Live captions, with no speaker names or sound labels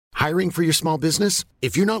Hiring for your small business?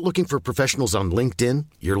 If you're not looking for professionals on LinkedIn,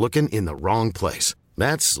 you're looking in the wrong place.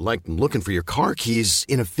 That's like looking for your car keys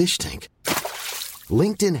in a fish tank.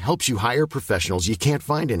 LinkedIn helps you hire professionals you can't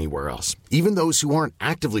find anywhere else, even those who aren't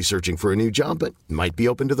actively searching for a new job but might be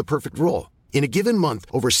open to the perfect role. In a given month,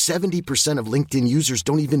 over 70% of LinkedIn users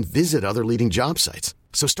don't even visit other leading job sites.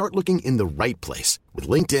 So start looking in the right place. With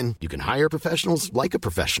LinkedIn, you can hire professionals like a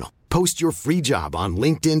professional. Post your free job on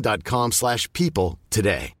linkedin.com/people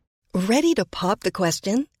today. Ready to pop the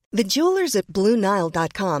question? The jewelers at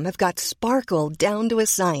BlueNile.com have got sparkle down to a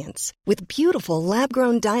science with beautiful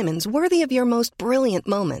lab-grown diamonds worthy of your most brilliant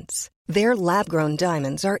moments. Their lab-grown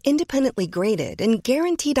diamonds are independently graded and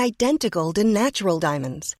guaranteed identical to natural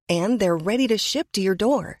diamonds, and they're ready to ship to your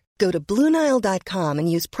door. Go to BlueNile.com and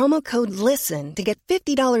use promo code LISTEN to get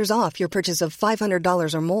 $50 off your purchase of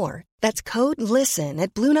 $500 or more. That's code LISTEN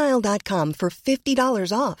at BlueNile.com for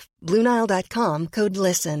 $50 off. BlueNile.com, code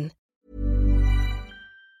LISTEN.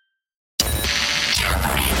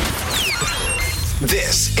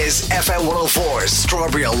 This is FM 104's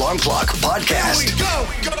Strawberry Alarm Clock Podcast. Here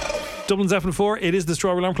we go. Dublin's FM4, it is the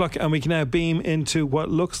Strawberry Alarm Clock, and we can now beam into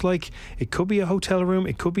what looks like it could be a hotel room,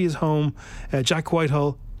 it could be his home. Jack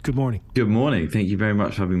Whitehall, good morning. Good morning. Thank you very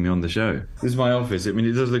much for having me on the show. This is my office. I mean,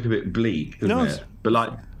 it does look a bit bleak, doesn't it? But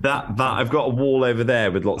like that, I've got a wall over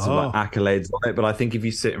there with lots of like accolades on it, but I think if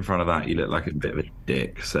you sit in front of that, you look like a bit of a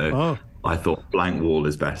dick. So I thought blank wall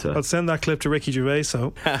is better. I'll send that clip to Ricky Gervais,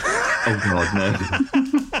 so. Oh, God, no.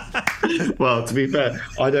 Well, to be fair,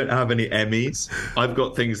 I don't have any Emmys. I've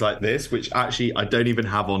got things like this, which actually I don't even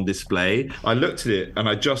have on display. I looked at it and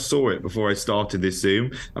I just saw it before I started this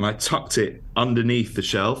Zoom, and I tucked it underneath the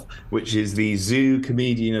shelf, which is the Zoo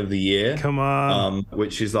Comedian of the Year. Come on.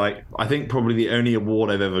 Which is like, I think probably the only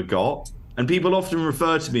award I've ever got. And people often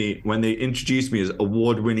refer to me when they introduce me as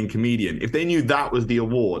award-winning comedian. If they knew that was the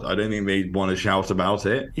award, I don't think they'd want to shout about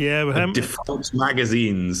it. Yeah, but Defunct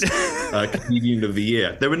Magazine's Comedian of the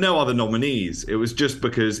Year. There were no other nominees. It was just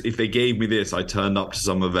because if they gave me this, I turned up to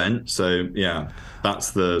some event. So yeah,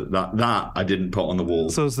 that's that I didn't put on the wall.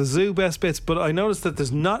 So it's the Zoo Best Bits, but I noticed that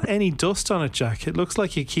there's not any dust on it, Jack. It looks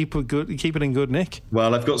like you keep it in good nick.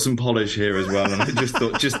 Well, I've got some polish here as well, and I just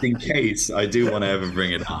thought, just in case I do want to ever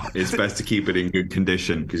bring it up, it's best to keep it in good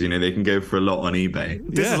condition, because they can go for a lot on eBay.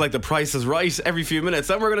 This is like The Price is Right every few minutes,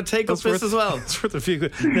 and we're going to take up this as well. It's worth a few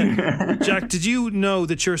good. Now, Jack, did you know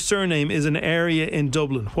that your surname is an area in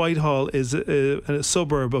Dublin? Whitehall is a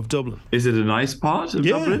suburb of Dublin. Is it a nice part of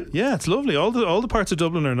Dublin? Yeah, it's lovely. All the parts of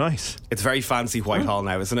Dublin are nice. It's very fancy Whitehall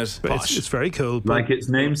now, isn't it? It's very cool. Like its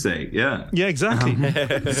namesake, yeah. Yeah, exactly.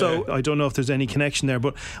 So I don't know if there's any connection there,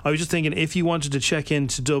 but I was just thinking, if you wanted to check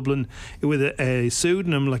into Dublin with a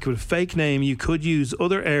pseudonym, like with a fake name, you could use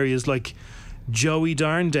other areas like Joey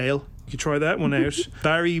Darndale. You could try that one out.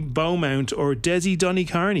 Barry Beaumont or Desi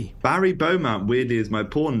Donnycarney. Barry Beaumont, weirdly, is my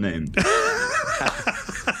porn name.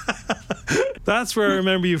 That's where I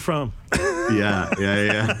remember you from.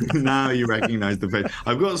 Yeah. Now you recognise the face.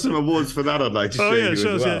 I've got some awards for that I'd like to show you as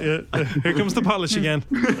well. Yeah. Here comes the polish again.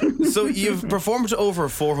 So you've performed to over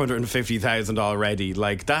 450,000 already.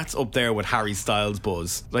 Like, that's up there with Harry Styles'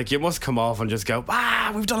 buzz. Like, you must come off and just go,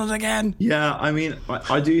 we've done it again. Yeah, I mean,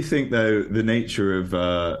 I do think, though, the nature of,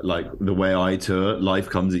 like, the way I tour, life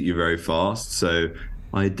comes at you very fast. So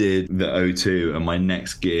I did the O2, and my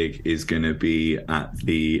next gig is going to be at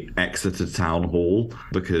the Exeter Town Hall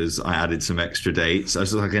because I added some extra dates. I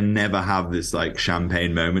was like, I never have this like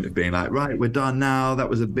champagne moment of being like, right, we're done now. That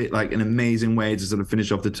was a bit like an amazing way to sort of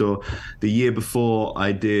finish off the tour. The year before,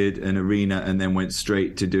 I did an arena and then went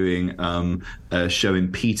straight to doing a show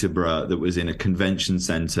in Peterborough that was in a convention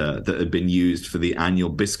centre that had been used for the annual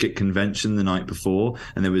Biscuit convention the night before,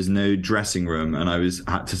 and there was no dressing room, and I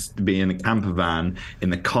had to be in a camper van in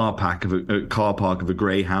the car park of a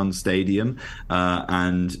Greyhound stadium,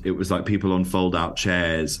 and it was like people on fold-out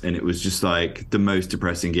chairs, and it was just like the most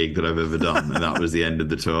depressing gig that I've ever done, and that was the end of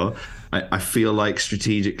the tour. I feel like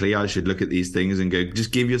strategically I should look at these things and go,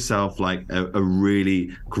 just give yourself like a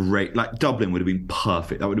really great, like Dublin would have been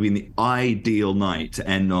perfect. That would have been the ideal night to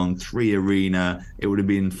end on 3 Arena. It would have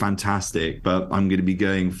been fantastic, but I'm going to be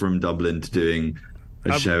going from Dublin to doing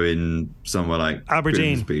a show in somewhere like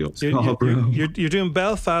Aberdeen. You're doing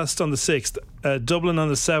Belfast on the 6th, Dublin on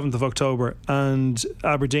the 7th of October, and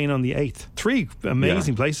Aberdeen on the 8th. 3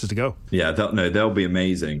 amazing places to go. Yeah, they'll be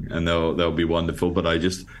amazing, and they'll be wonderful. But I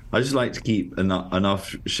just like to keep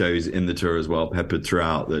enough shows in the tour as well, peppered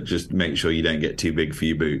throughout, that just make sure you don't get too big for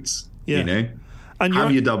your boots. Yeah. And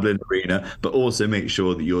have your Dublin arena, but also make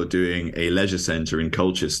sure that you're doing a leisure centre in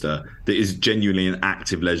Colchester that is genuinely an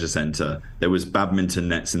active leisure centre. There was badminton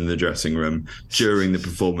nets in the dressing room. During the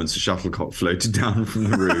performance, a shuttlecock floated down from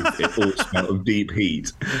the roof. It all smelled of deep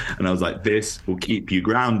heat. And I was like, this will keep you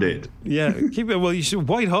grounded. Yeah, keep it. Well, you should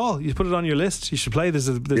Whitehall. You put it on your list. You should play. There's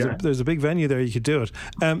a big venue there. You could do it.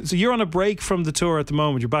 So you're on a break from the tour at the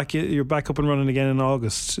moment. You're back up and running again in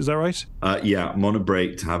August. Is that right? Yeah, I'm on a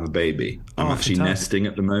break to have a baby. I'm actually nesting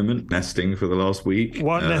at the moment. Nesting for the last week.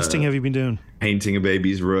 What nesting have you been doing? Painting a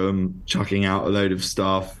baby's room, chucking out a load of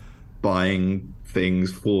stuff, buying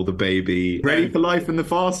things for the baby. Ready for life in the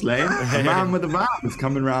fast lane. A man with a van is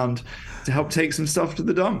coming round to help take some stuff to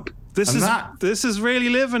the dump. This is really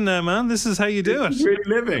living now, man. This is how you do it. Really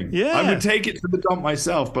living. Yeah. I would take it to the dump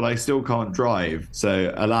myself, but I still can't drive.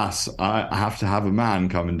 So, alas, I have to have a man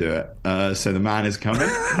come and do it. So the man is coming,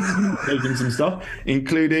 taking some stuff,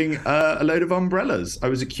 including a load of umbrellas. I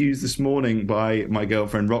was accused this morning by my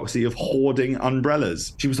girlfriend Roxy of hoarding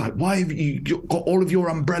umbrellas. She was like, "Why have you got all of your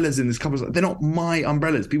umbrellas in this cupboard?" I was like, "They're not my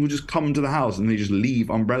umbrellas. People just come to the house and they just leave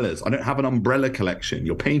umbrellas. I don't have an umbrella collection.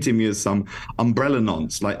 You're painting me as some umbrella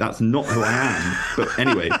nonce. Like, that's not who I am." But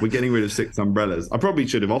anyway, we're getting rid of 6 umbrellas. I probably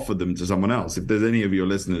should have offered them to someone else. If there's any of your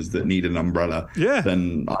listeners that need an umbrella,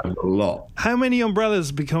 then I've got a lot. How many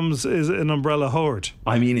umbrellas is an umbrella hoard?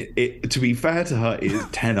 I mean, to be fair to her, it is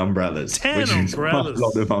 10 umbrellas. 10 umbrellas. Is a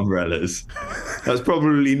lot of umbrellas. That's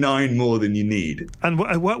probably 9 more than you need. And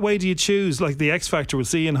what way do you choose? Like the X Factor we'll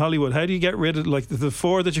see in Hollywood. How do you get rid of like the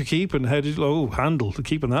 4 that you're keeping? How do you handle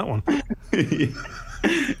keeping that one?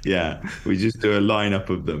 Yeah, we just do a lineup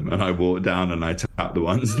of them, and I walk down and I tap the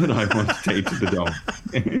ones that I want to take to the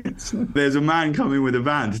dump. There's a man coming with a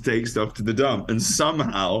van to take stuff to the dump, and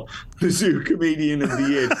somehow the Zoo Comedian of the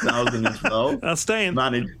Year 2012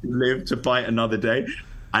 managed to live to fight another day.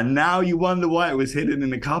 And now you wonder why it was hidden in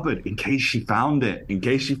the cupboard, in case she found it. In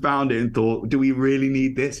case she found it and thought, do we really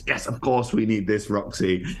need this? Yes, of course we need this,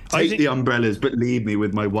 Roxy. Take the umbrellas, but leave me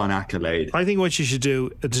with my one accolade. I think what you should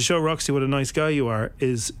do, to show Roxy what a nice guy you are,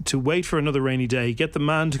 is to wait for another rainy day, get the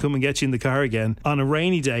man to come and get you in the car again on a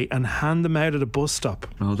rainy day and hand them out at a bus stop.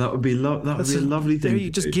 Oh, that would be a lovely thing. There, you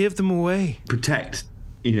just give them away. Protect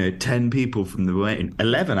 10 people from the waiting.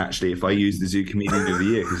 11 actually, if I use the Zoo Comedian of the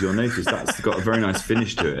Year, because you'll notice that's got a very nice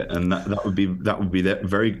finish to it, and that would be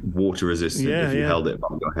very water resistant if you held it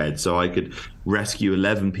above your head. So I could rescue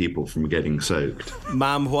 11 people from getting soaked.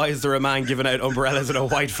 Ma'am, why is there a man giving out umbrellas in a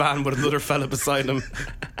white van with another fella beside him?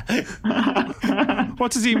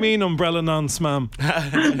 What does he mean, umbrella nonce, ma'am?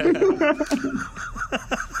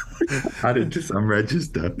 Added to some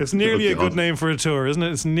register. It's nearly a good name for a tour, isn't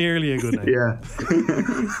it? It's nearly a good name. Yeah.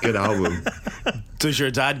 Good album. Does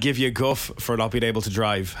your dad give you a guff for not being able to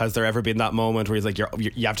drive? Has there ever been that moment where he's like,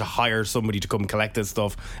 you have to hire somebody to come collect this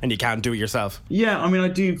stuff and you can't do it yourself? Yeah, I mean, I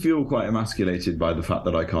do feel quite emasculated by the fact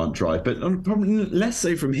that I can't drive, but probably less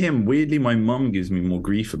so from him. Weirdly, my mum gives me more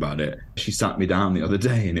grief about it. She sat me down the other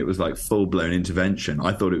day and it was like full-blown intervention.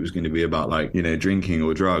 I thought it was going to be about drinking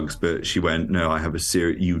or drugs, but she went, no, I have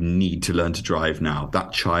you need to learn to drive now.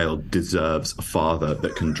 That child deserves a father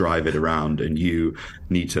that can drive it around, and you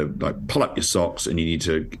need to pull up your socks and you need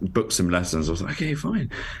to book some lessons. I was like, okay,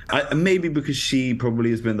 fine. Maybe because she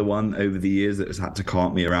probably has been the one over the years that has had to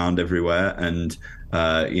cart me around everywhere, and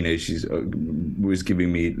she's was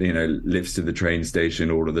giving me lifts to the train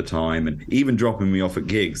station all of the time, and even dropping me off at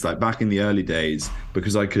gigs. Like back in the early days,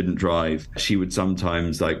 because I couldn't drive, she would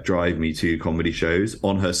sometimes drive me to comedy shows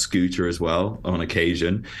on her scooter as well on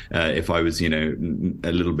occasion, if I was a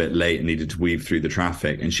little bit late and needed to weave through the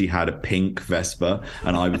traffic. And she had a pink Vespa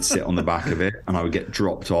and I would sit on the back of it and I would get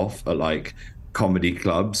dropped off at comedy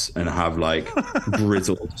clubs and have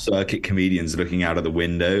grizzled circuit comedians looking out of the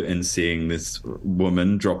window and seeing this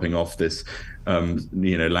woman dropping off this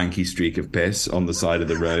lanky streak of piss on the side of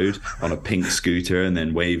the road on a pink scooter, and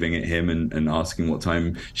then waving at him and asking what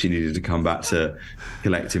time she needed to come back to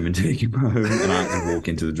collect him and take him home. And I had to walk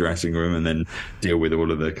into the dressing room and then deal with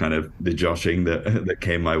all of the joshing that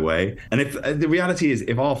came my way. And if the reality is,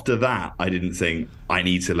 if after that I didn't think I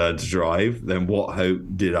need to learn to drive, then what hope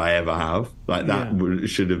did I ever have?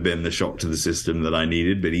 Should have been the shock to the system that I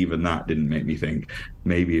needed. But even that didn't make me think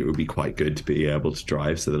maybe it would be quite good to be able to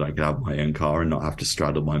drive so that I could have my own car and not have to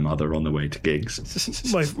straddle my mother on the way to gigs.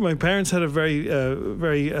 My parents had a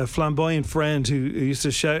very flamboyant friend who used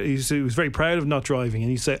to shout. He was very proud of not driving,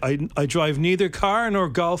 and he'd say, "I drive neither car nor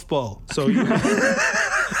golf ball." So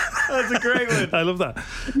that's a great one. I love that.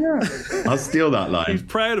 Yeah, I'll steal that line. He's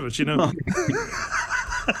proud of it,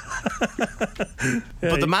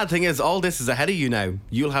 But the mad thing is, all this is ahead of you now.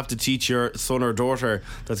 You'll have to teach your son or daughter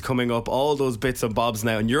that's coming up all those bits and bobs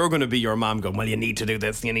now, and you're going to be your mom going, well, you need to do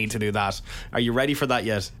this, you need to do that. Are you ready for that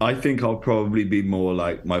yet? I think I'll probably be more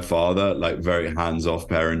like my father, like very hands-off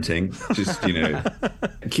parenting. Just,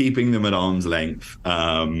 keeping them at arm's length.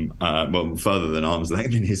 Well, further than arm's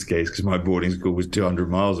length in his case, because my boarding school was 200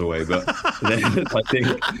 miles away. But then I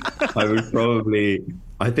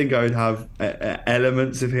think I would have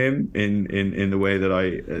elements of him in the way that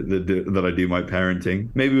I do my parenting,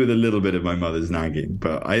 maybe with a little bit of my mother's nagging.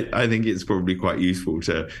 But I think it's probably quite useful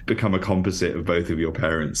to become a composite of both of your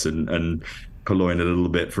parents and purloin a little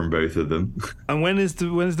bit from both of them. And when is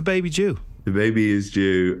the baby due? The baby is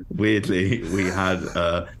due. Weirdly, we had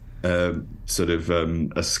a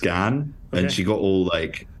scan, and she got all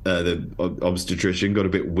like. The obstetrician got a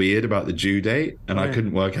bit weird about the due date, and I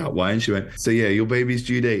couldn't work out why. And she went, so yeah, your baby's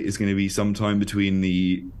due date is going to be sometime between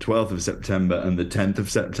the 12th of September and the 10th of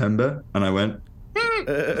September. And I went,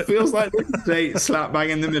 feels like the date slap bang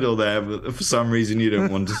in the middle there, but for some reason you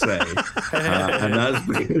don't want to say. And that's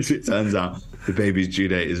because it turns out the baby's due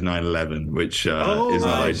date is 9/11, which is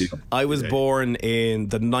not ideal. I was born in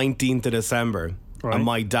the 19th of December. Right. And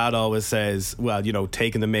my dad always says, well,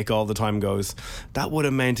 taking the mick all the time, goes, that would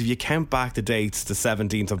have meant, if you count back the dates, the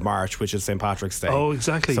 17th of March, which is St. Patrick's Day. Oh,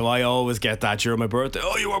 exactly. So I always get that during my birthday.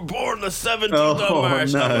 Oh, you were born the 17th of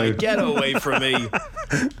March. No. I'm like, get away from me.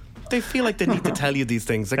 They feel like they need to tell you these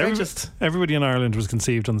things. Like everybody in Ireland was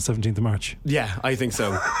conceived on the 17th of March. Yeah, I think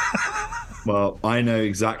so. Well, I know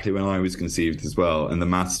exactly when I was conceived as well, and the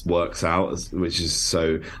maths works out, which is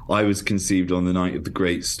so. I was conceived on the night of the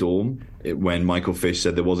Great Storm, when Michael Fish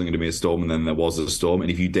said there wasn't going to be a storm, and then there was a storm. And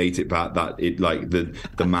if you date it back,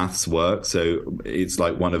 the maths work. So it's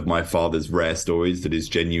like one of my father's rare stories that is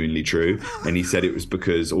genuinely true. And he said it was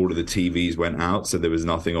because all of the TVs went out, so there was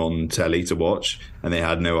nothing on telly to watch, and they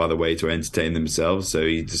had no other way to entertain themselves. So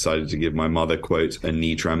he decided to give my mother, quote, a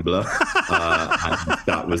knee trembler. And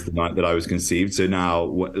that was the night that I was conceived. So now,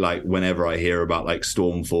 like, whenever I hear about like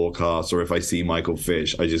storm forecasts, or if I see Michael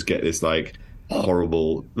Fish, I just get this like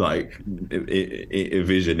horrible like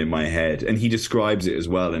vision in my head. And he describes it as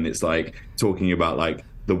well, and it's like talking about like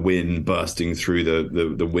the wind bursting through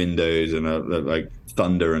the windows, and like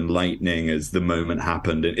thunder and lightning as the moment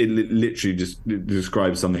happened. And it literally just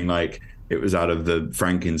describes something like it was out of the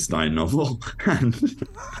Frankenstein novel. And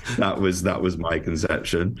that was my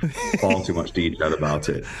conception. Far too much detail about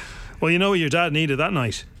it. Well, you know what your dad needed that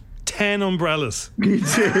night? 10 umbrellas. Me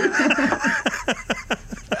too.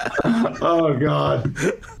 Oh God,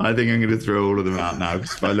 I think I'm going to throw all of them out now,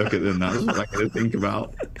 because if I look at them, that's what I'm going to think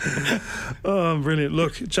about. Oh, brilliant.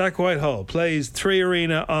 Look, Jack Whitehall plays Dublin 3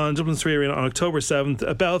 Arena on October 7th,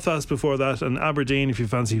 at Belfast before that, and Aberdeen if you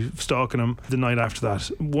fancy stalking him the night after that.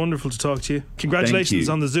 Wonderful to talk to you. Congratulations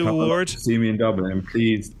on the Zoo Award. See me in Dublin, and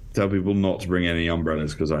please tell people not to bring any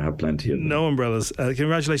umbrellas, because I have plenty of them. No umbrellas.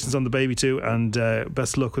 Congratulations on the baby too, and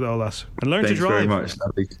best of luck with all that. And learn to drive. Thanks very much.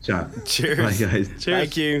 Lovely to chat. Cheers. Bye, guys. Cheers.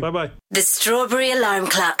 Thank you. Bye-bye. The Strawberry Alarm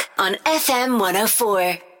Clock on FM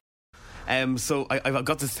 104. So I've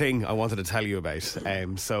got this thing I wanted to tell you about.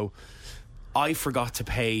 So I forgot to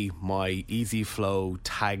pay my Easy Flow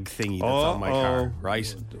tag thingy that's on my car,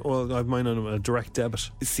 right? Well, I have mine on a direct debit.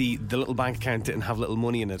 See, the little bank account didn't have little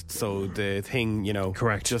money in it, so the thing,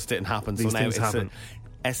 correct, just didn't happen. These so now things it's happen.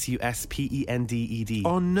 SUSPENDED.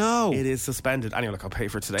 Oh no! It is suspended. Anyway, look, I'll pay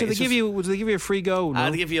for it today. Did they give you a free go?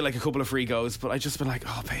 No? They give you like a couple of free goes, but I just been like,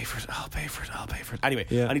 I'll pay for it. Anyway,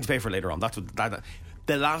 yeah. I need to pay for it later on. That's what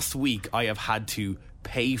the last week I have had to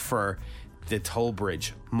pay for the toll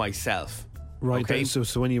bridge myself. Right. Okay. So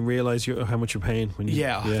when you realise how much you're paying,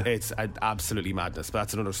 it's absolutely madness. But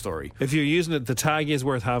that's another story. If you're using it, the tag is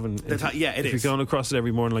worth having. It is. If you're going across it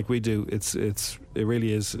every morning like we do, it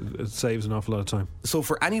really is. It saves an awful lot of time. So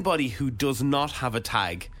for anybody who does not have a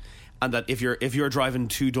tag, and that if you're driving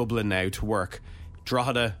to Dublin now to work,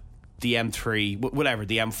 Drogheda, the M3, whatever,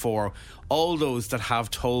 the M4, all those that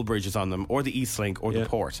have toll bridges on them, or the East Link or the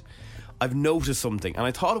Port, I've noticed something, and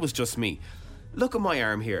I thought it was just me. Look at my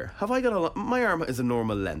arm here. Have I got my arm is a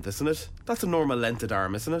normal length, isn't it? That's a normal lengthed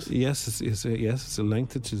arm, isn't it? Yes, it's a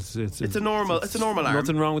length. It's a normal arm.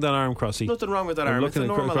 Nothing wrong with that arm, Crossy. Nothing wrong with that arm. Looking at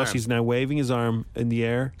Crossy's now waving his arm in the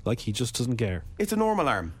air like he just doesn't care. It's a normal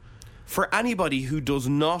arm. For anybody who does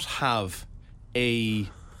not have a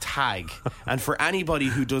tag, and for anybody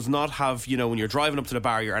who does not have, when you're driving up to the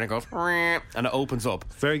barrier and it goes and it opens up.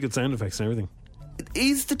 Very good sound effects and everything.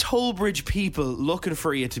 Is the toll bridge people looking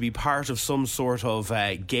for you to be part of some sort of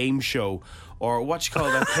game show, or what you call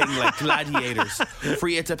that thing like gladiators, for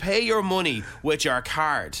you to pay your money with your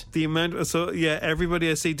card. The amount, so yeah, everybody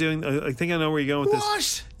I see doing, I think I know where you're going with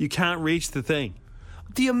this. You can't reach the thing.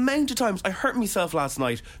 The amount of times I hurt myself last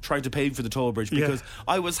night trying to pay for the toll bridge because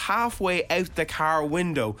I was halfway out the car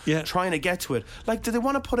window trying to get to it. Like, do they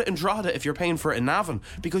want to put it in Drogheda if you're paying for it in Navan?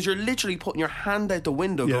 Because you're literally putting your hand out the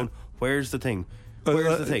window going, where's the thing?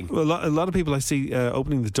 Where's the thing? A lot of people I see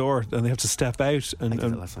opening the door and they have to step out. And, I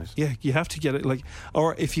did it last night. Yeah, you have to get it. Like,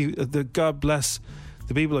 or if you, God bless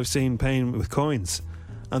the people I've seen paying with coins,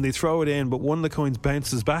 and they throw it in, but one of the coins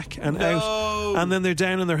bounces back and out, and then they're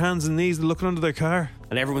down on their hands and knees looking under their car,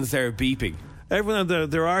 and everyone's there beeping. Everyone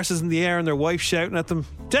had their arses in the air and their wife shouting at them,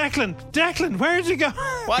 Declan, where'd you go?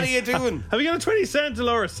 What are you doing? Have you got a 20 cent,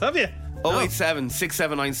 Dolores? Have you? 087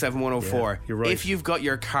 679 104. You're right. If you've got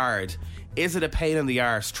your card, is it a pain in the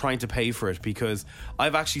arse trying to pay for it? Because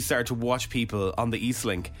I've actually started to watch people on the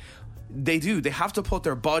Eastlink. They have to put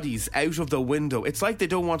their bodies out of the window. It's like they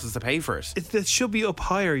don't want us to pay for it. It should be up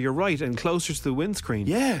higher, you're right, and closer to the windscreen.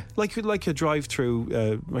 Yeah. Like a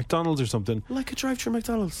drive-through McDonald's or something. Like a drive-through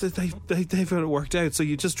McDonald's. They've got it worked out, so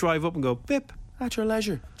you just drive up and go, bip. At your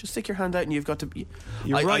leisure. Just stick your hand out and you've got to...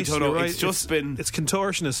 You're right, I don't know, right. It's just been... It's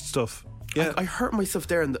contortionist stuff. Yeah. I hurt myself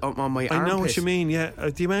there on my armpit. I know what you mean, yeah.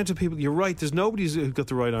 The amount of people... You're right, there's nobody who's got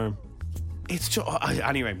the right arm. It's just...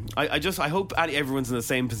 Anyway, I hope everyone's in the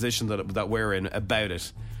same position that we're in about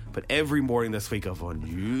it. But every morning this week I've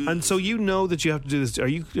gone... And so you know that you have to do this. Are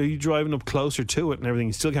you driving up closer to it and everything?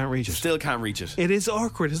 You still can't reach it? Still can't reach it. It is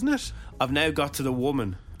awkward, isn't it? I've now got to the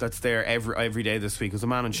woman that's there every day this week. It was a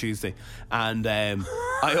man on Tuesday. And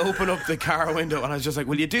I open up the car window and I was just like,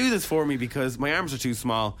 will you do this for me? Because my arms are too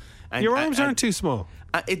small. And, your arms aren't too small.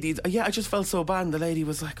 I just felt so bad. And the lady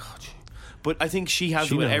was like, oh, gee. But I think she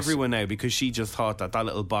has it with everyone now because she just thought that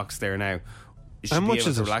little box there now how much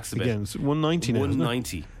is it? Relax a bit. Again, it's $190 now.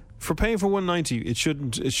 $190. For paying for $190, it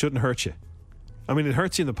shouldn't hurt you. I mean, it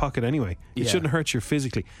hurts you in the pocket anyway. It shouldn't hurt you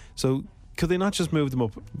physically. So could they not just move them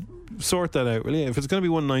up? Sort that out, really. If it's going to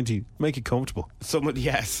be $190, make it comfortable.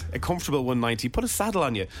 A comfortable $190. Put a saddle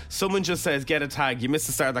on you. Someone just says, get a tag. You missed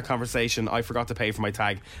the start of that conversation. I forgot to pay for my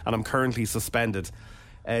tag and I'm currently suspended.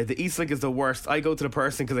 The Eastlink is the worst. I go to the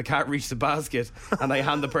person because I can't reach the basket and I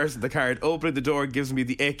hand the person the card. Opening the door gives me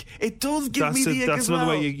the ick. It does give me the ick That's as well.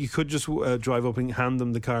 another way you could just drive up and hand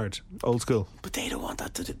them the card. Old school. But they don't want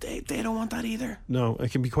that. They don't want that either. No,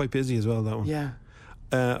 it can be quite busy as well, that one. Yeah.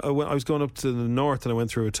 I was going up to the north and I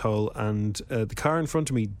went through a toll and the car in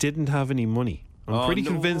front of me didn't have any money. I'm pretty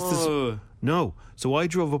convinced this... No. So I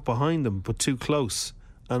drove up behind them but too close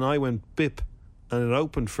and I went bip and it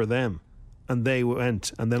opened for them. And they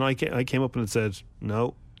went, and then I came up and it said,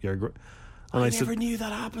 "No, you're." And I never knew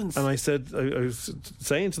that happens. And I said, I was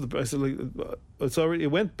saying to I said, like, it's already.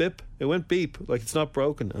 It went bip. It went beep. Like it's not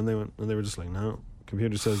broken. And they were just like, "No."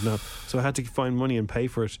 Computer says no. So I had to find money and pay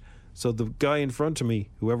for it. So the guy in front of me,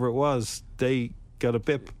 whoever it was, they got a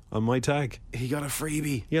bip on my tag. He got a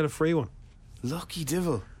freebie. He had a free one. Lucky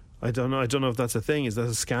devil. I don't know if that's a thing. Is that a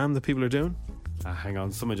scam that people are doing? Hang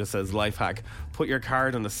on, someone just says life hack. Put your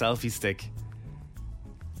card on a selfie stick.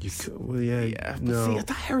 But no. See, at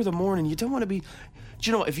that hour of the morning, you don't want to be... Do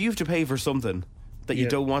you know what? If you have to pay for something that you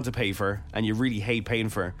don't want to pay for and you really hate paying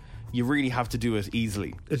for, you really have to do it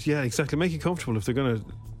easily. Yeah, exactly. Make it comfortable if they're going to...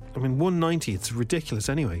 I mean, $190, it's ridiculous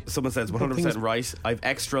anyway. Someone says 100% right. I've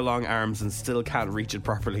extra long arms and still can't reach it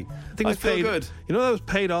properly. I feel good. You know, that was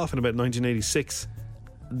paid off in about 1986.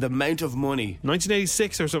 The amount of money.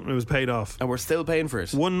 1986 or something, it was paid off. And we're still paying for it.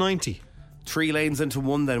 $190. 3 lanes into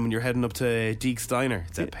one then when you're heading up to Deke's Diner.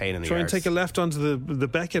 It's a pain in the Try arse. and take a left onto the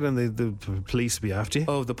Beckett and the police will be after you.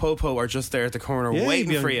 Oh, the Popo are just there at the corner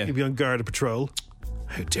waiting for you. You'd be on guard of patrol.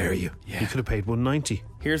 How dare you? Yeah. You could have paid $190.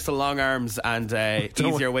 Here's the long arms and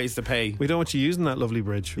easier ways to pay. We don't want you using that lovely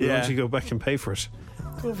bridge. We want you to go back and pay for it.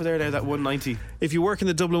 Go over there now, that $190. If you work in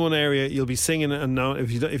the Dublin 1 area, you'll be singing it, and now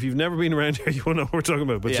if you've never been around here, you won't know what we're talking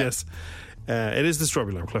about. But yes, it is the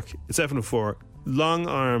Strawberry Alarm Clock. It's 7:04. Long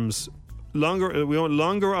arms. We want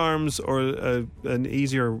longer arms or an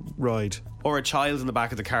easier ride. Or a child in the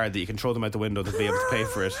back of the car that you can throw them out the window to be able to pay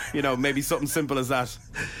for it. You know, maybe something simple as that.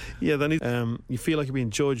 Yeah, then you feel like you're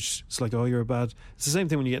being judged. It's like, oh, you're a bad... It's the same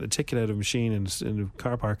thing when you get a ticket out of a machine in a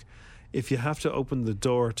car park. If you have to open the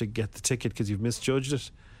door to get the ticket because you've misjudged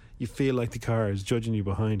it, you feel like the car is judging you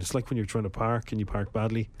behind. It's like when you're trying to park and you park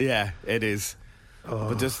badly. Yeah, it is.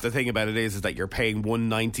 But just the thing about it is that you're paying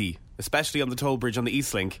 $190, especially on the toll bridge on the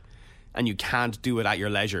Eastlink. and you can't do it at your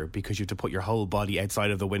leisure because you have to put your whole body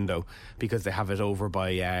outside of the window because they have it over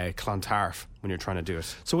by Clontarf when you're trying to do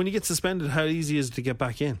it. So when you get suspended, how easy is it to get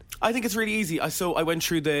back in? I think it's really easy. So I went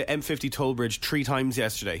through the M50 toll bridge 3 times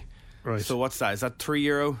yesterday. Right. So what's that? Is that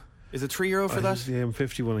 €3? Is it €3 for that? The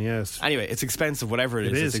M50 one, yes. Anyway, it's expensive. Whatever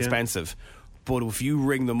it is, it's expensive. But if you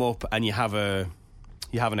ring them up and you have an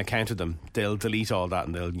account with them, they'll delete all that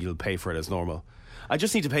and you'll pay for it as normal. I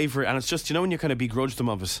just need to pay for it, and it's just, when you kind of begrudge them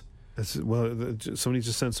of it. Somebody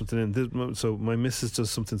just sent something in. So my missus does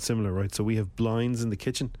something similar, right? So we have blinds in the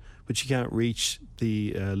kitchen, but she can't reach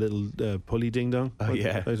the little pulley ding dong. Oh,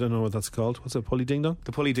 yeah. I don't know what that's called. What's a pulley ding dong?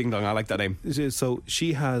 The pulley ding dong. I like that name. So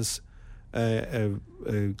she has a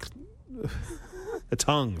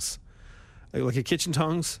tongs, like a kitchen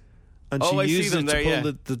tongs. And she uses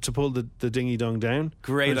it to pull the dingy dong down.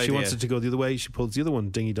 Great idea. If she wants it to go the other way, she pulls the other one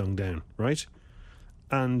dingy dong down, right?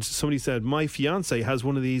 And somebody said, my fiance has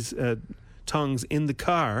one of these tongs in the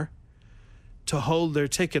car to hold their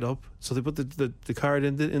ticket up. So they put the card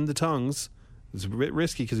in the tongs. It's a bit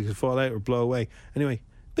risky because it could fall out or blow away. Anyway,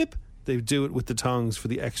 bip, they do it with the tongs for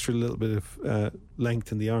the extra little bit of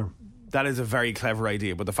length in the arm. That is a very clever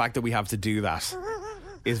idea, but the fact that we have to do that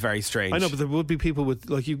is very strange. I know, but there would be people with,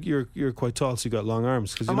 like, you're quite tall, so you've got long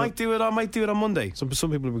arms. I might do it on Monday. Some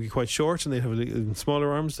people would be quite short and they'd have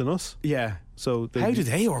smaller arms than us. Yeah. So how do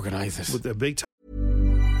they organise it? With a big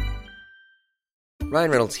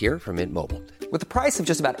Ryan Reynolds here from Mint Mobile. With the price of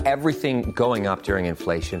just about everything going up during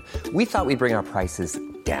inflation, we thought we'd bring our prices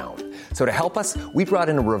down. So to help us, we brought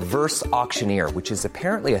in a reverse auctioneer, which is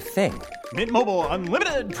apparently a thing. Mint Mobile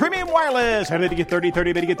Unlimited Premium Wireless. How to get 30,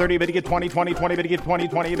 30, bit to get 30, bit to get 20, 20, 20, bit to get 20,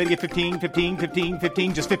 20, bit to get 15, 15, 15,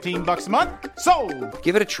 15, just $15 a month? Sold!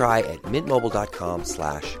 Give it a try at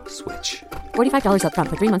mintmobile.com/switch. $45 up front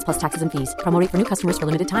for 3 months plus taxes and fees. Promo rate for new customers for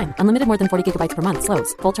limited time. Unlimited more than 40 gigabytes per month.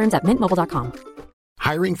 Slows full terms at mintmobile.com.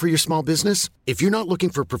 Hiring for your small business? If you're not looking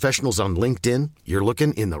for professionals on LinkedIn, you're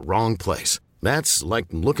looking in the wrong place. That's like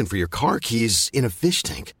looking for your car keys in a fish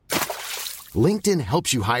tank. LinkedIn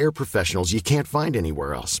helps you hire professionals you can't find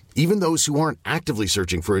anywhere else, even those who aren't actively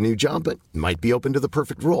searching for a new job but might be open to the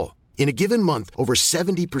perfect role. In a given month, over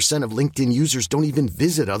 70% of LinkedIn users don't even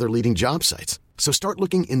visit other leading job sites. So start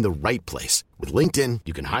looking in the right place. With LinkedIn,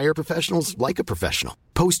 you can hire professionals like a professional.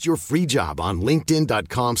 Post your free job on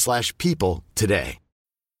linkedin.com/people today.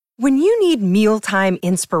 When you need mealtime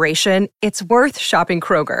inspiration, it's worth shopping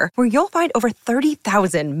Kroger, where you'll find over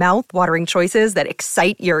 30,000 mouth-watering choices that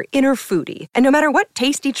excite your inner foodie. And no matter what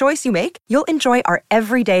tasty choice you make, you'll enjoy our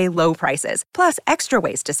everyday low prices, plus extra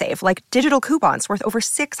ways to save, like digital coupons worth over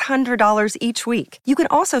 $600 each week. You can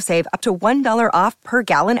also save up to $1 off per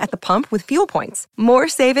gallon at the pump with fuel points. More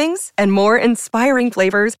savings and more inspiring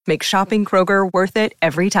flavors make shopping Kroger worth it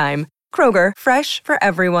every time. Kroger, fresh for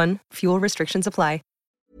everyone. Fuel restrictions apply.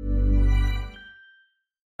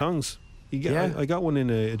 Tongs. I got one in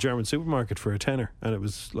a German supermarket for $10, and it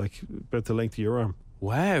was like about the length of your arm.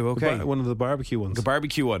 Wow, okay. One of the barbecue ones. The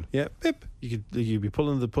barbecue one? Yeah, bip. You'd be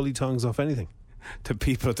pulling the pulley tongs off anything. The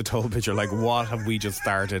people at the toll bridge are like, what have we just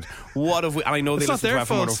started? What have we... And I know they listen to FM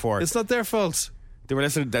 104. It's not their fault. They were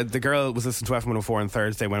listening. The girl was listening to FM 104 on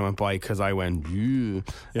Thursday when I went by because I went, yeah.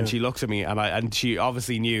 And she looked at me and she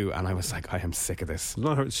obviously knew, and I was like, I am sick of this. It's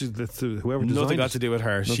not her. Whoever designed Nothing got it. to do with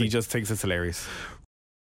her. Nothing. She just thinks it's hilarious.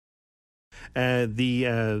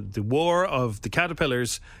 The war of the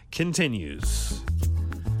caterpillars continues.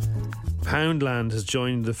 Poundland has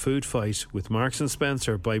joined the food fight with Marks and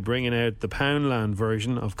Spencer by bringing out the Poundland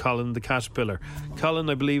version of Colin the Caterpillar. Colin,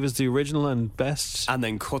 I believe, is the original and best. And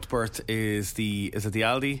then Cuthbert is it the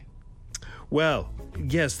Aldi? Well,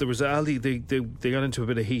 yes, there was Aldi. They got into a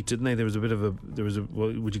bit of heat, didn't they? There was a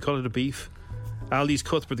would you call it a beef? Aldi's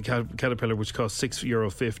Cuthbert the Caterpillar, which cost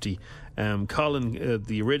 €6.50. Colin,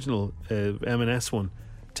 the original M&S one,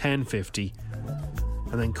 $10.50,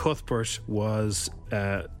 and then Cuthbert was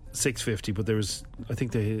 $6.50. But there was, I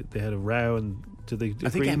think they had a row, and did they? I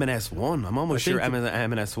think M&S won. I'm almost sure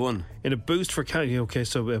M&S won in a boost for okay.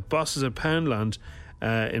 So bosses at Poundland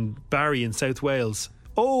in Barry in South Wales.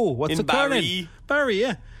 Oh, what's occurring? Barry,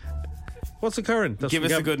 yeah. What's occurring? Give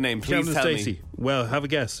us a good name, please. Tell me. Well, have a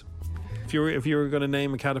guess. If you were going to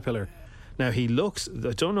name a caterpillar, now he looks.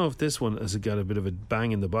 I don't know if this one has got a bit of a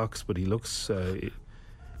bang in the box, but he looks.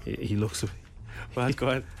 He looks. Well, go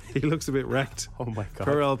ahead. He looks a bit wrecked. Oh my god!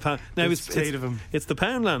 Poor old Pound. Now it's of him. It's the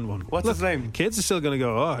Poundland one. What's his name? Kids are still going to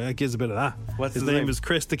go. Oh, that gives a bit of that. What's his name? Is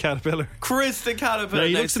Chris the Caterpillar. Chris the Caterpillar. Now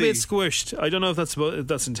he looks a bit squished. I don't know if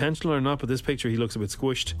that's intentional or not, but this picture he looks a bit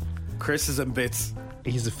squished. Chris is in bits.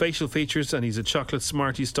 He's the facial features, and he's a chocolate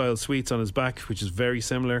Smarties style sweets on his back, which is very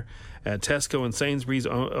similar. Tesco and Sainsbury's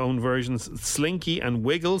own versions, Slinky and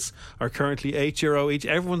Wiggles, are currently €8 each.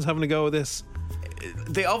 Everyone's having a go at this.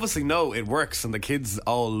 They obviously know it works, and the kids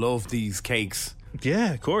all love these cakes.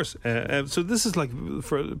 Yeah, of course. So this is like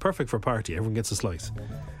perfect for a party. Everyone gets a slice.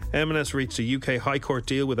 M&S reached a UK High Court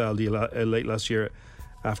deal with Aldi late last year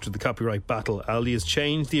after the copyright battle. Aldi has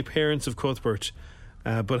changed the appearance of Cuthbert,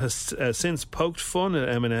 but has since poked fun at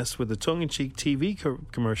M&S with a tongue-in-cheek TV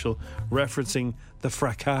commercial referencing the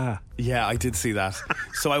fracas. Yeah, I did see that.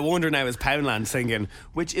 So I wonder now, is Poundland singing,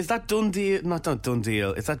 which is that Dundee, not Dundee,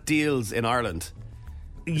 is that Deals in Ireland?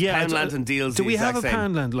 Yeah, Poundland and Deals. Do we have a same?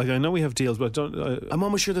 Poundland? Like, I know we have Deals, but I don't. I'm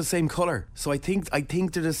almost sure they're the same colour. So I think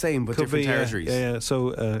they're the same, but different territories. Yeah.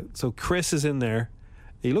 So Chris is in there.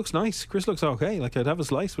 He looks nice. Chris looks okay. Like, I'd have a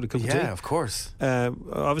slice with a cup of tea. Yeah, of course.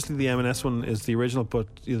 Obviously, the M&S one is the original, but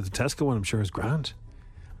the Tesco one, I'm sure, is grand.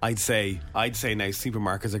 I'd say now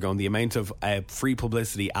supermarkets are going, the amount of free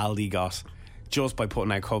publicity Aldi got just by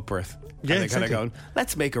putting out Cuthbert. Yeah, and they're exactly. kind of going,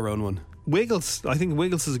 let's make our own one. Wiggles. I think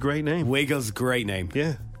Wiggles is a great name. Wiggles, great name.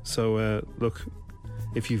 Yeah. So look,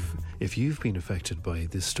 if you've been affected by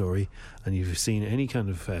this story and you've seen any kind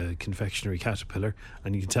of confectionery caterpillar,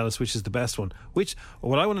 and you can tell us which is the best one,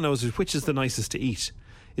 what I want to know is which is the nicest to eat.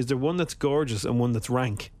 Is there one that's gorgeous and one that's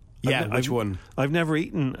rank? Yeah, which one? I've never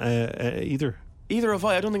eaten either. Either have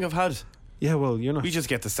I. I don't think I've had. Yeah, well, you're not. We just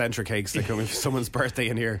get the Centra cakes that come with someone's birthday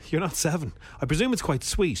in here. You're not 7. I presume it's quite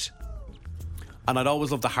sweet. And I'd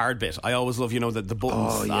always love the hard bit. I always love, the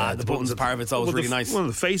buttons. Oh, yeah, the buttons part of it's always really nice. Well,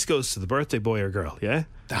 the face goes to the birthday boy or girl, yeah?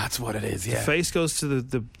 That's what it is, yeah. The face goes to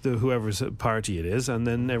the whoever's party it is, and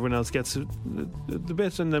then everyone else gets the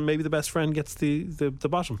bit, and then maybe the best friend gets the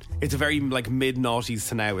bottom. It's a very, mid-noughties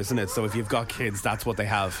to now, isn't it? So if you've got kids, that's what they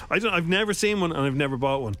have. I've never seen one, and I've never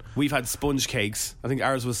bought one. We've had sponge cakes. I think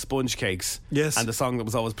ours was sponge cakes. Yes. And the song that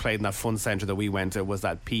was always played in that fun centre that we went to was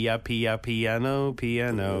that Pia, Pia, piano,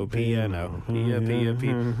 piano, piano, Pia, Pia,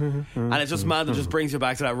 Pia. And it's just mad, it just brings you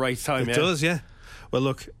back to that right time. It does, yeah. Well,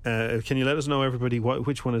 look, can you let us know, everybody,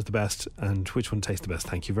 which one is the best and which one tastes the best?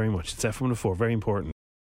 Thank you very much. It's FM 104, very important.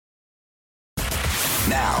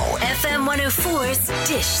 Now, FM 104's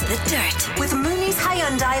Dish the Dirt with Mooney's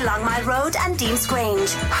Hyundai Long Mile Road and Dean's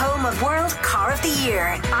Grange, home of World Car of the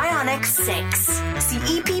Year, Ioniq 6. See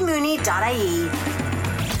epmooney.ie.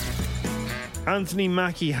 Anthony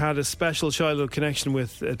Mackie had a special childhood connection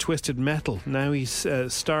with Twisted Metal. Now he's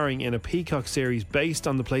starring in a Peacock series based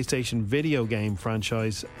on the PlayStation video game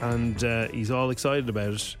franchise, and he's all excited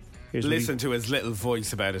about it. Listen to his little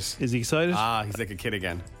voice about it. Is he excited? He's like a kid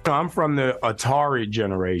again. I'm from the Atari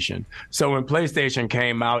generation. So when PlayStation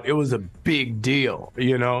came out, it was a big deal,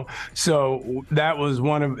 So that was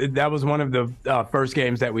one of the first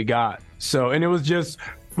games that we got. So, and it was just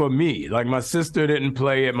for me. Like, my sister didn't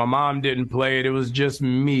play it, my mom didn't play it. It was just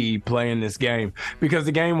me playing this game because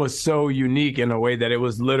the game was so unique in a way that it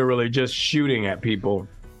was literally just shooting at people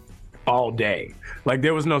all day. Like,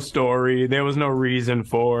 there was no story, there was no reason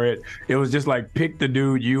for it. It was just like, pick the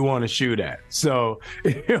dude you want to shoot at. So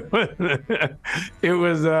it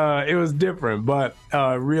was different, but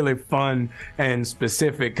really fun and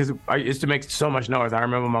specific because I used to make so much noise. I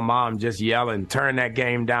remember my mom just yelling, "Turn that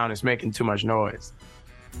game down! It's making too much noise."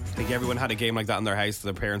 I think everyone had a game like that in their house.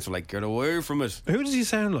 Their parents were like, "Get away from it." Who does he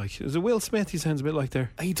sound like? Is it Will Smith? He sounds a bit like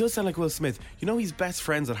there. He does sound like Will Smith. He's best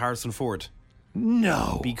friends with Harrison Ford.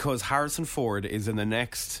 No. Because Harrison Ford is in the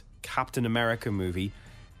next Captain America movie,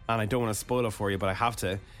 and I don't want to spoil it for you, but I have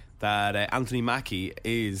to, that Anthony Mackie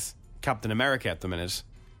is Captain America at the minute.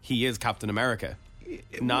 He is Captain America.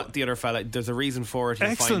 Not the other fella. There's a reason for it.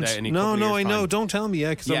 You'll Excellent. Find out in a couple of years' I know. time. Don't tell me,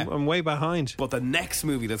 because I'm way behind. But the next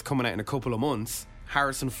movie that's coming out in a couple of months,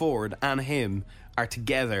 Harrison Ford and him are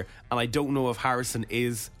together, and I don't know if Harrison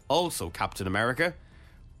is also Captain America.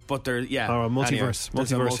 But there, multiverse.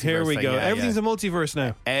 Anyway, multiverse. Here we go. Everything's a multiverse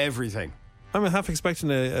now. Everything. I'm half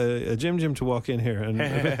expecting a Jim to walk in here, and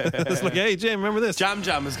it's like, hey Jim, remember this? Jam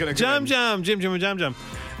is going to come Jam, Jim.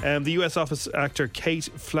 The US office actor Kate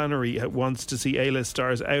Flannery wants to see A-list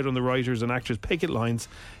stars out on the writers and actors picket lines.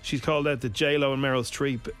 She's called out that J-Lo and Meryl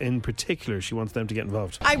Streep in particular. She wants them to get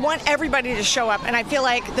involved. I want everybody to show up, and I feel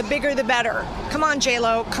like the bigger the better. Come on,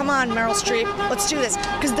 J-Lo. Come on, Meryl Streep. Let's do this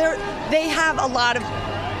because they have a lot of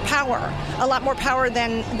power, a lot more power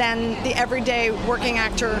than the everyday working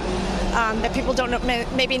actor that people don't know,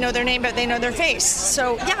 maybe know their name, but they know their face.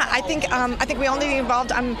 So yeah, I think we all need to be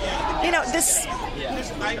involved.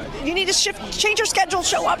 You need to change your schedule.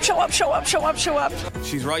 Show up.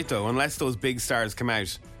 She's right though. Unless those big stars come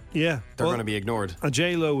out, they're going to be ignored. A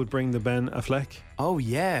J-Lo would bring the Ben Affleck. Oh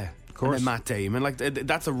yeah. course. And then Matt Damon, like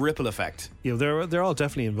that's a ripple effect. Yeah, they're all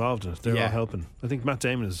definitely involved in it. They're all helping. I think Matt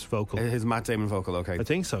Damon is vocal. Is Matt Damon vocal? Okay, I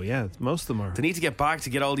think so. Yeah, most of them are. They need to get back to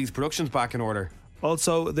get all these productions back in order.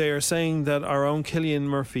 Also, they are saying that our own Cillian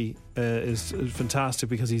Murphy is fantastic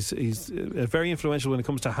because he's very influential when it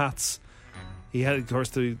comes to hats. He had, of course,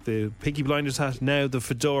 the Peaky Blinders hat. Now the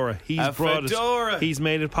fedora. He's brought it. He's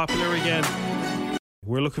made it popular again.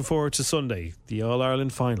 We're looking forward to Sunday, the All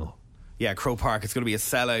Ireland final. Yeah, Croke Park. It's going to be a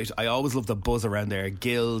sellout. I always love the buzz around there.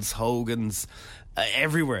 Guilds, Hogan's,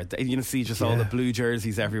 everywhere. You see just all the blue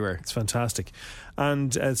jerseys everywhere. It's fantastic.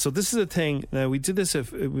 And so this is a thing. Now we did this.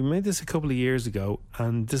 We made this a couple of years ago,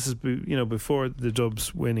 and this is before the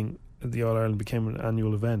Dubs winning the All Ireland became an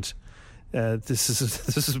annual event. This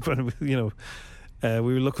is when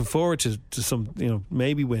we were looking forward to some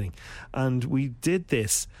maybe winning, and we did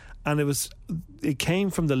this. And it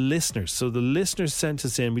came from the listeners. So the listeners sent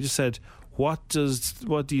us in. We just said, what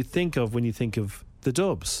do you think of when you think of the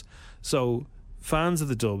Dubs? So fans of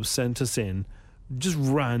the Dubs sent us in just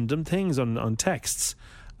random things on texts.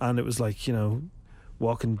 And it was like,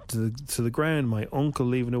 walking to the ground, my uncle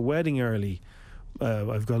leaving a wedding early,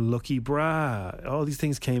 I've got a lucky bra. All these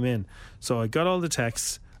things came in. So I got all the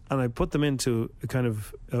texts and I put them into a kind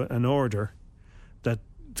of an order that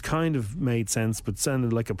kind of made sense but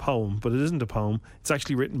sounded like a poem, but it isn't a poem. It's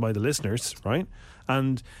actually written by the listeners, right?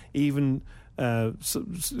 And even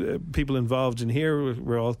people involved in here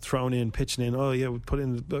were all thrown in, pitching in. Oh yeah, we put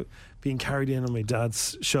in being carried in on my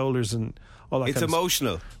dad's shoulders and all that. It's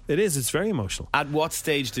emotional. It is. It's very emotional. At what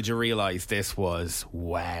stage did you realise this was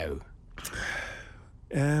wow?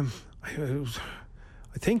 I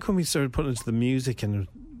think when we started putting it to the music and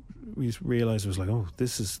we realised it was like, oh,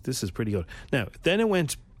 this is pretty good. Now, then it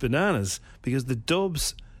went bananas because the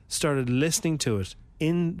Dubs started listening to it.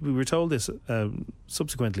 We were told this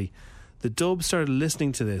subsequently. The Dubs started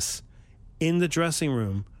listening to this in the dressing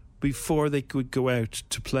room before they could go out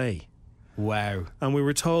to play. Wow. And we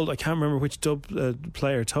were told, I can't remember which Dub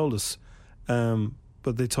player told us,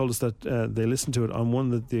 but they told us that they listened to it on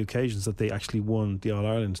one of the occasions that they actually won the All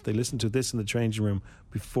Ireland. They listened to this in the changing room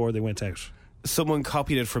before they went out. Someone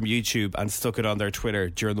copied it from YouTube and stuck it on their Twitter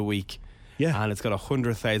during the week. Yeah. And it's got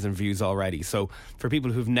 100,000 views already. So for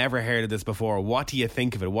people who've never heard of this before, what do you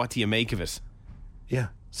think of it? What do you make of it? Yeah.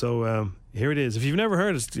 So here it is. If you've never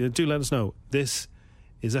heard it, do let us know. This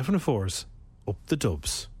is F104's Up the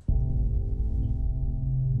Dubs.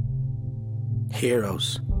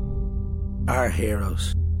 Heroes. Our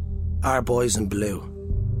heroes. Our boys in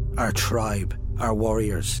blue. Our tribe. Our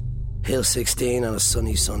warriors. Hill 16 on a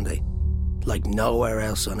sunny Sunday. Like nowhere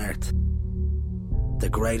else on earth. The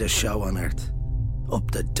greatest show on earth. Up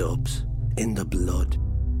the Dubs. In the blood.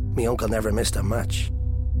 Me uncle never missed a match.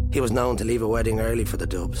 He was known to leave a wedding early for the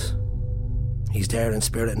Dubs. He's there in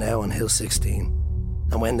spirit now on Hill 16.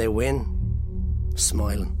 And when they win,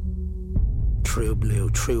 smiling. True blue,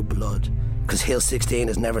 true blood. Because Hill 16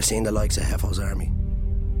 has never seen the likes of Heffo's army.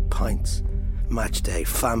 Pints, match day,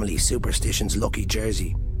 family, superstitions, lucky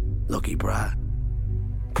jersey, lucky bra.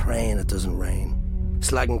 Praying it doesn't rain.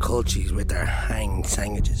 Slagging culchies with their hanged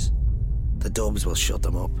sangages. The Dubs will shut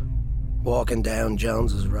them up. Walking down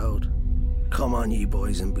Jones's Road. Come on, ye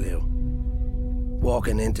boys in blue.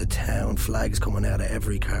 Walking into town, flags coming out of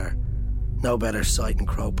every car. No better sight in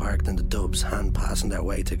Croke Park than the Dubs hand passing their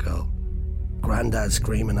way to goal. Grandad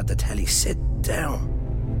screaming at the telly, sit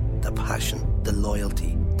down. The passion, the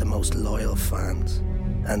loyalty, the most loyal fans.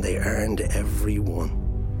 And they earned every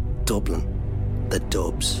one. Dublin, the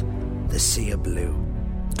Dubs, the sea of blue.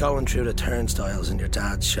 Going through the turnstiles on your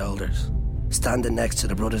dad's shoulders. Standing next to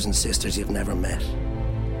the brothers and sisters you've never met.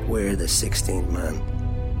 We're the 16th man.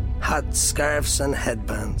 Hats, scarves and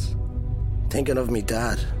headbands. Thinking of me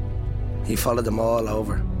dad. He followed them all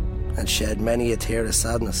over and shed many a tear of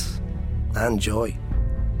sadness and joy.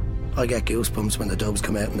 I get goosebumps when the Dubs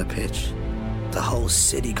come out in the pitch. The whole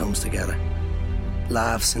city comes together.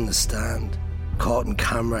 Laughs in the stand, caught in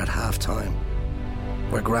camera at half-time.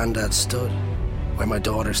 Where Grandad stood, where my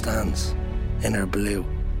daughter stands, in her blue.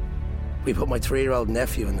 We put my 3-year-old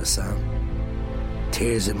nephew in the sound.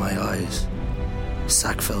 Tears in my eyes.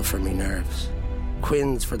 Sack fell for me nerves.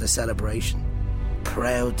 Quins for the celebration.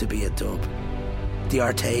 Proud to be a Dub. The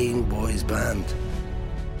Artane Boys Band.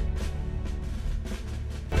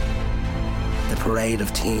 The parade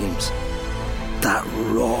of teams. That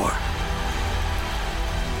roar.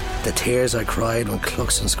 The tears I cried when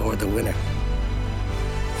Cluxton scored the winner.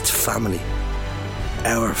 It's family.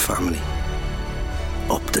 Our family.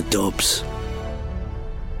 Up the Dubs.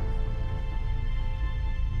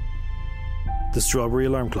 The Strawberry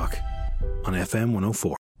Alarm Clock on FM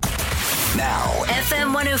 104. Now,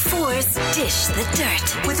 FM 104's Dish the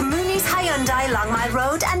Dirt with Mooney's Hyundai Long Mile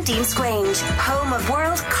Road and Dean's Grange, home of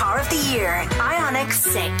World Car of the Year, Ioniq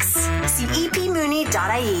 6. See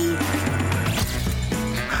epmooney.ie.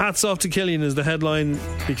 Hats off to Killian is the headline,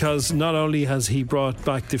 because not only has he brought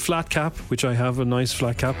back the flat cap, which I have a nice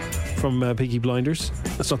flat cap from Peaky Blinders.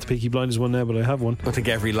 That's not the Peaky Blinders one now, but I have one. I think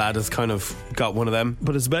every lad has kind of got one of them.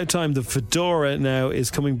 But it's about time the fedora now is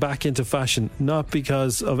coming back into fashion, not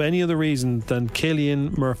because of any other reason than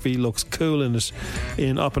Cillian Murphy looks cool in it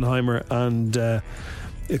in Oppenheimer, and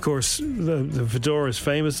of course the fedora is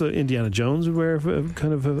famous. Indiana Jones would wear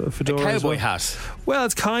kind of a fedora, a cowboy hat. Well,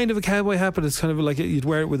 it's kind of a cowboy hat, but it's kind of like you'd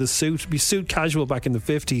wear it with a suit. It'd be suit casual back in the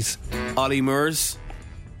 50s. Ollie Moores,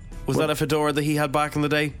 was that a fedora that he had back in the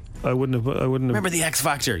day? I wouldn't have. Remember the X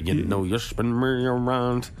Factor? You know, you spin me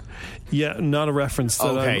around. Yeah, not a reference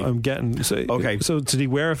that I'm getting. So, okay. So did he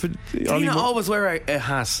wear Did he not always wear a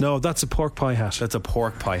hat? No, that's a pork pie hat. That's a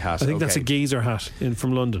pork pie hat. I think that's a geezer hat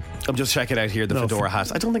from London. I'm just checking out here the fedora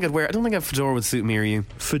hat. I don't think a fedora would suit me or you.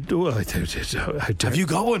 Fedora. Have you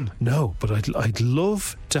got one? No, but I'd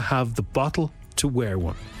love to have the bottle to wear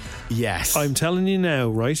one. Yes. I'm telling you now,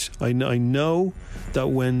 right? I know that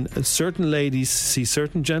when certain ladies see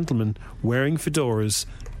certain gentlemen wearing fedoras,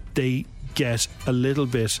 they get a little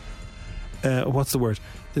bit. What's the word?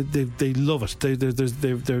 They love it.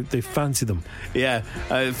 They fancy them. Yeah,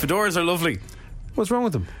 fedoras are lovely. What's wrong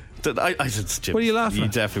with them? What are you laughing at?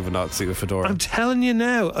 You definitely would not suit a fedora. I'm telling you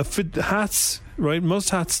now, hats, right?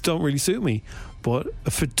 Most hats don't really suit me, but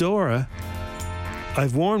a fedora,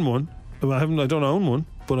 I've worn one. Well, I don't own one,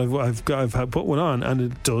 but I've put one on, and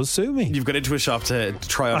it does suit me. You've got into a shop to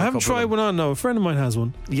try on. I haven't tried one on. No, a friend of mine has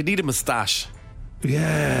one. You need a moustache.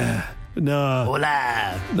 Yeah. No.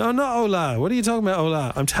 Hola. No, not hola. What are you talking about,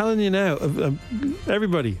 hola? I'm telling you now,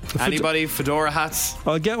 everybody. Anybody, fedora hats?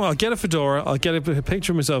 I'll get a fedora. I'll get a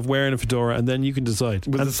picture of myself wearing a fedora, and then you can decide.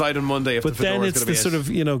 We'll decide on Monday if the fedora is going to be. But then it's the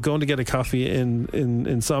sort of, going to get a coffee in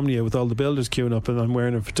Insomnia with all the builders queuing up, and I'm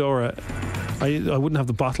wearing a fedora. I wouldn't have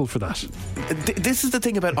the bottle for that. This is the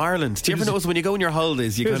thing about Ireland. Do you ever notice when you go on your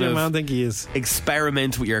holidays, you kind of man think he is.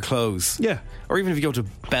 Experiment with your clothes? Yeah. Or even if you go to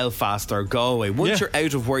Belfast or Galway, once you're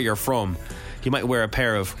out of where you're from, you might wear a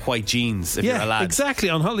pair of white jeans if you're a lad. Exactly,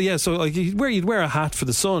 on holiday. Yeah, so like you'd wear a hat for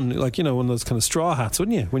the sun, like one of those kind of straw hats,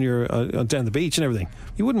 wouldn't you? When you're down the beach and everything,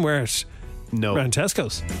 you wouldn't wear it. No. Around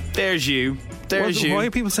Tesco's. There's you. Why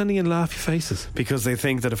are people sending in laughy faces? Because they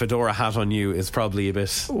think that a fedora hat on you is probably a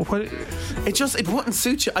bit. It wouldn't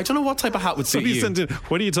suit you. I don't know what type of hat would suit you.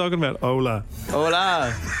 What are you talking about? Hola.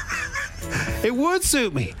 Hola. It would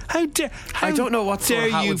suit me. How I don't know what sort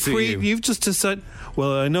of hat would suit you. You've just decided.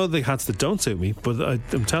 Well, I know the hats that don't suit me, but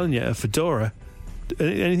I'm telling you, a fedora,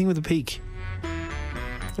 anything with a peak,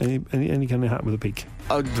 any kind of hat with a peak.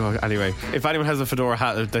 Anyway, if anyone has a fedora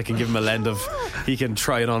hat, they can give him a lend of. He can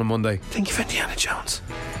try it on Monday. Think of Indiana Jones.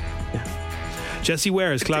 Yeah. Jesse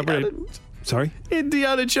Ware has collaborated. Sorry,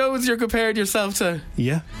 Indiana Jones. You're comparing yourself to.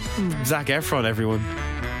 Yeah. Zac Efron. Everyone.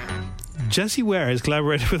 Jesse Ware has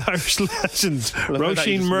collaborated with Irish legend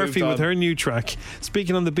Roisin Murphy with her new track.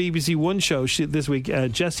 Speaking on the BBC One show this week,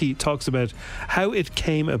 Jessie talks about how it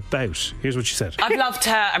came about. Here's what she said. I've loved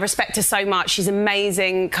her. I respect her so much. She's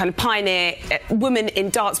amazing, kind of pioneer woman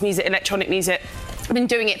in dance music, electronic music. I've been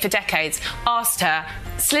doing it for decades. Asked her,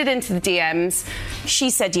 slid into the DMs. She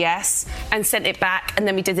said yes and sent it back, and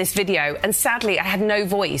then we did this video. And sadly, I had no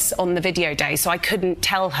voice on the video day, so I couldn't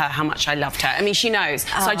tell her how much I loved her. I mean, she knows.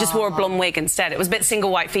 So I just wore a blonde wig instead. It was a bit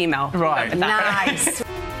single white female. Right. Nice.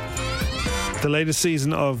 The latest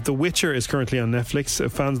season of The Witcher is currently on Netflix.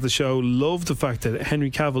 Fans of the show love the fact that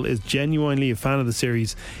Henry Cavill is genuinely a fan of the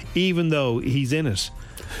series, even though he's in it.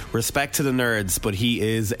 Respect to the nerds, but he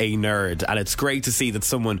is a nerd, and it's great to see that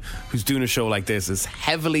someone who's doing a show like this is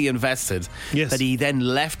heavily invested. Yes. That he then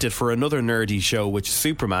left it for another nerdy show, which is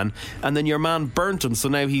Superman, and then your man burnt him, so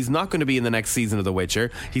now he's not going to be in the next season of The Witcher,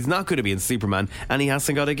 he's not going to be in Superman, and he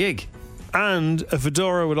hasn't got a gig. And a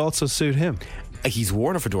fedora would also suit him. He's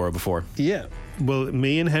worn a fedora before. Yeah. Well,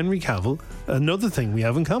 me and Henry Cavill, another thing we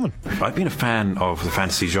have in common. I've been a fan of the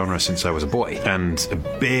fantasy genre since I was a boy, and a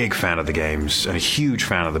big fan of the games, and a huge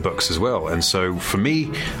fan of the books as well. And so for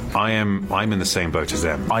me, I'm in the same boat as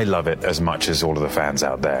them. I love it as much as all of the fans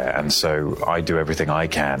out there, and so I do everything I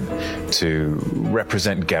can to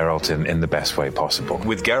represent Geralt in the best way possible.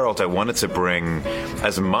 With Geralt, I wanted to bring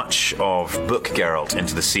as much of book Geralt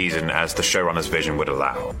into the season as the showrunner's vision would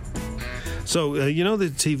allow. So, you know the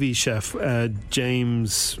TV chef,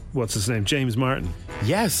 James Martin?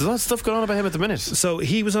 Yes, there's a lot of stuff going on about him at the minute. So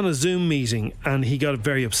he was on a Zoom meeting and he got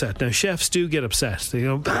very upset. Now, chefs do get upset. They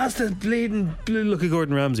go, bastard, bleeding, look at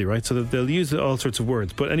Gordon Ramsay, right? So they'll use all sorts of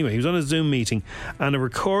words. But anyway, he was on a Zoom meeting and a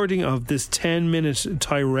recording of this 10-minute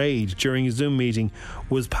tirade during a Zoom meeting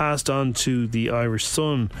was passed on to the Irish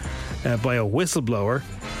Sun by a whistleblower.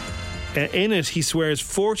 In it, he swears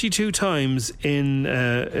 42 times in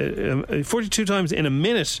a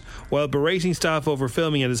minute while berating staff over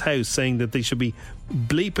filming at his house, saying that they should be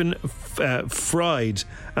bleeping fried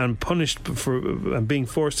and punished for being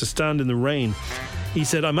forced to stand in the rain. He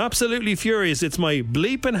said, I'm absolutely furious. It's my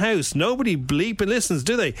bleeping house. Nobody bleeping listens,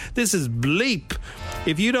 do they? This is bleep.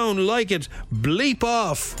 If you don't like it, bleep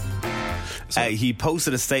off. He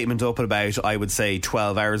posted a statement up at about, I would say,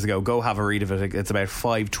 12 hours ago. Go have a read of it. It's about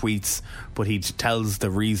 5 tweets, but he tells the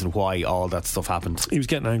reason why all that stuff happened. He was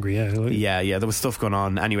getting angry, yeah. Yeah, there was stuff going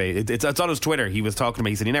on. Anyway, it's on his Twitter. He was talking to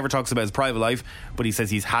me. He said he never talks about his private life, but he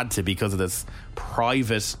says he's had to because of this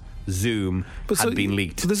private Zoom been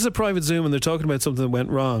leaked. So this is a private Zoom and they're talking about something that went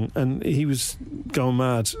wrong and he was going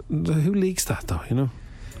mad. Who leaks that, though, you know?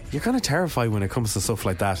 You're kind of terrified when it comes to stuff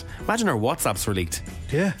like that. Imagine our WhatsApps were leaked.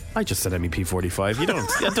 Yeah. I just said MEP 45. I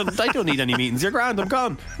don't need any meetings. You're grand. I'm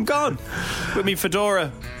gone. With me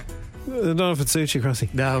fedora. I don't know if it suits you,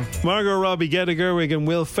 Crossy. No. Margot Robbie, Greta Gerwig and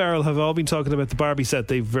Will Ferrell have all been talking about the Barbie set.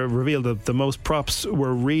 They've revealed that the most props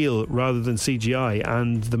were real rather than CGI,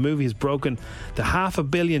 and the movie has broken the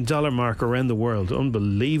 $500 million mark around the world.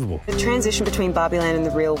 Unbelievable. The transition between Barbieland and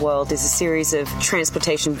the real world is a series of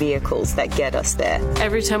transportation vehicles that get us there.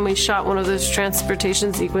 Every time we shot one of those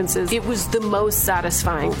transportation sequences, it was the most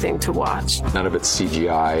satisfying thing to watch. None of it's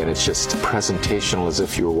CGI, and it's just presentational as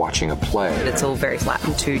if you were watching a play. It's all very flat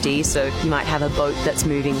and 2D. So you might have a boat that's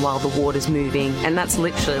moving while the water's moving, and that's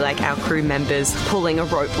literally like our crew members pulling a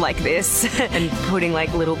rope like this and putting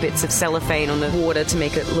like little bits of cellophane on the water to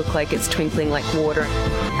make it look like it's twinkling like water.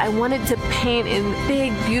 I wanted to paint in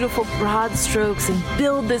big, beautiful, broad strokes and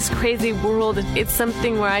build this crazy world. It's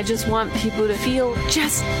something where I just want people to feel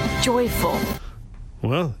just joyful.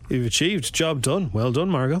 Well, you've achieved. Job done. Well done,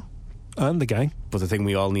 Margot. And the gang. But the thing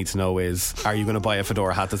we all need to know is, are you going to buy a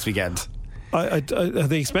fedora hat this weekend? Are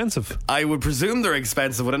they expensive? I would presume they're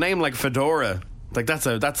expensive. With a name like Fedora, like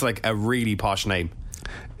that's like a really posh name.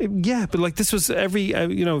 Yeah, but like this was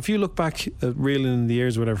if you look back at reeling in the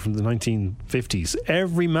years, whatever, from the 1950s,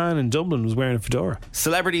 every man in Dublin was wearing a fedora.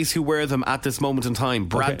 Celebrities who wear them at this moment in time: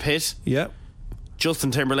 Brad Pitt, yeah,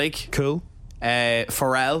 Justin Timberlake, cool,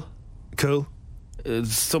 Pharrell, cool,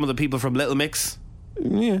 some of the people from Little Mix,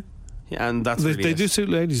 yeah. And that's they do suit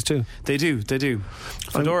ladies too. They do.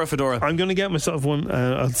 Fedora. I'm going to get myself one.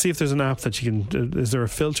 I'll see if there's an app that you can. Is there a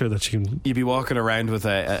filter that you can? You'd be walking around with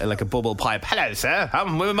a bubble pipe. Hello, sir.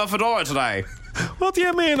 I'm with my fedora today. What do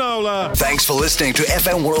you mean, Ola? Thanks for listening to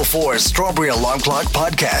FM 104's Strawberry Alarm Clock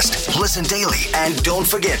podcast. Listen daily and don't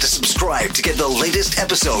forget to subscribe to get the latest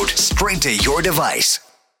episode straight to your device.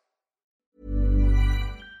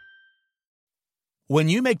 When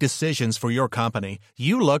you make decisions for your company,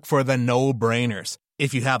 you look for the no-brainers.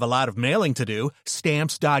 If you have a lot of mailing to do,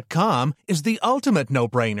 Stamps.com is the ultimate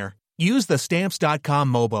no-brainer. Use the Stamps.com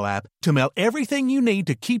mobile app to mail everything you need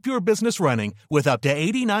to keep your business running with up to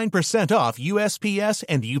 89% off USPS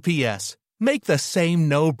and UPS. Make the same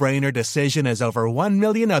no-brainer decision as over 1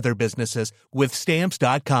 million other businesses with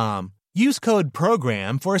Stamps.com. Use code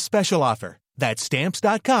PROGRAM for a special offer. That's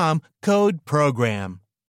Stamps.com, code PROGRAM.